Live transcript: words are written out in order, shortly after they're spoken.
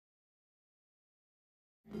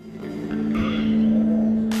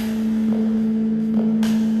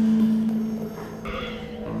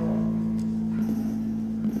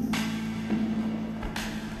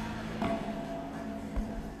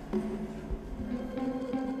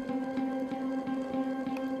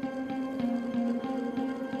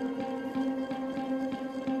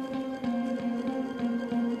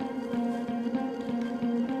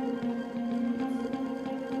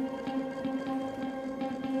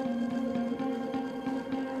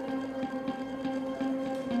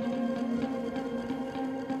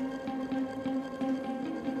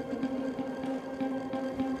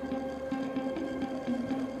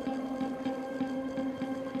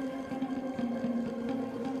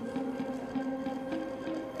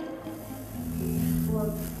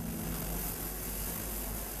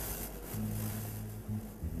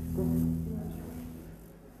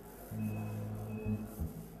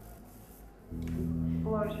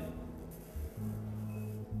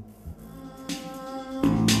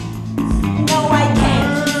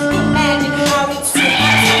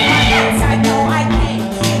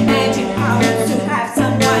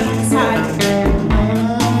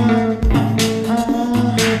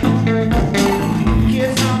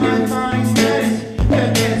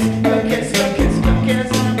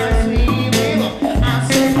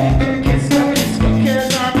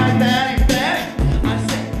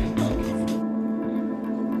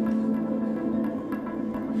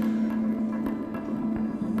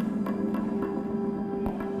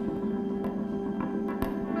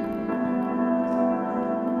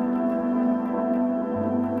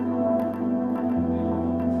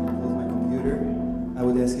computer, I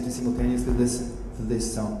would ask you to simultaneously listen to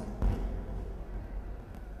this song.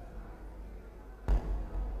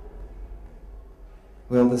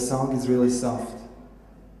 Well, the song is really soft.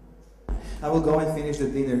 I will go and finish the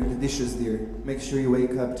dishes, dear. Make sure you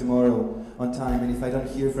wake up tomorrow on time, and if I don't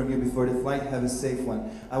hear from you before the flight, have a safe one.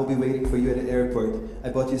 I will be waiting for you at the airport. I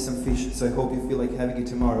bought you some fish, so I hope you feel like having it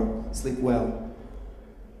tomorrow. Sleep well.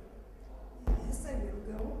 Yes, I will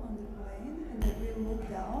go on the plane, and I will look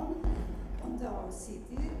down onto our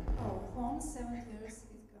city, our home, 7 years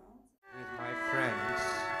it counts. With my friends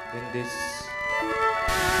in this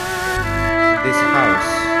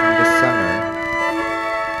house in the summer.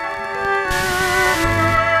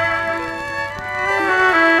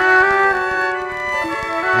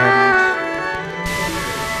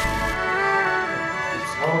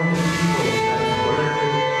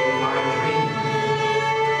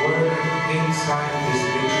 Inside this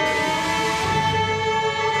picture.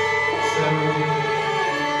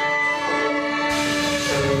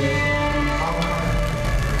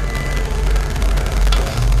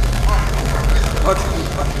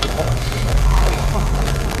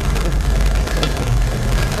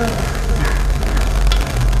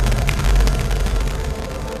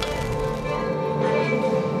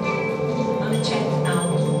 On a jet now,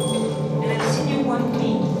 and I've seen you want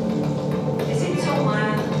me. Is it so,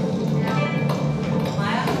 Maya?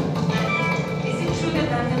 Maya? Is it true that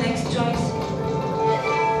I'm the next choice?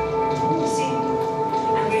 See,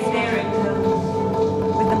 I'm preparing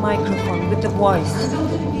with the microphone, with the voice.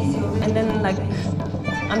 And then, like,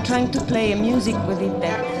 I'm trying to play a music with it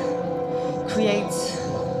that creates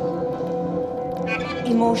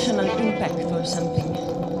emotional impact or something.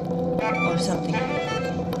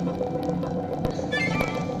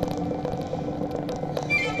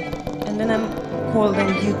 And then I'm called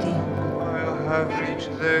on duty. I'll have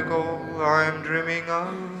reached the goal I'm dreaming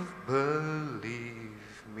of,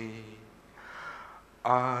 believe me.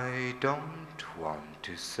 I don't want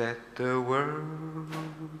to set the world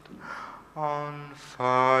on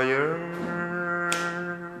fire.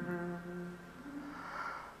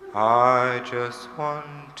 I just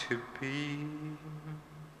want to be.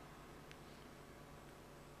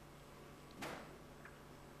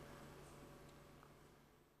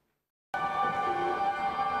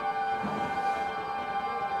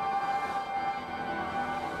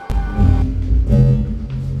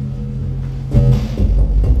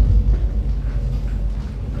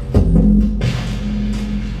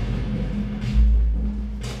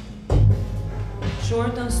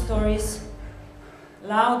 Short on stories,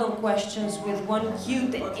 loud on questions, with one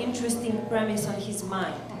cute and interesting premise on his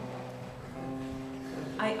mind.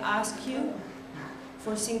 I ask you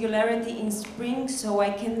for singularity in spring, so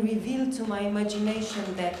I can reveal to my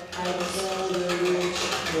imagination that I was...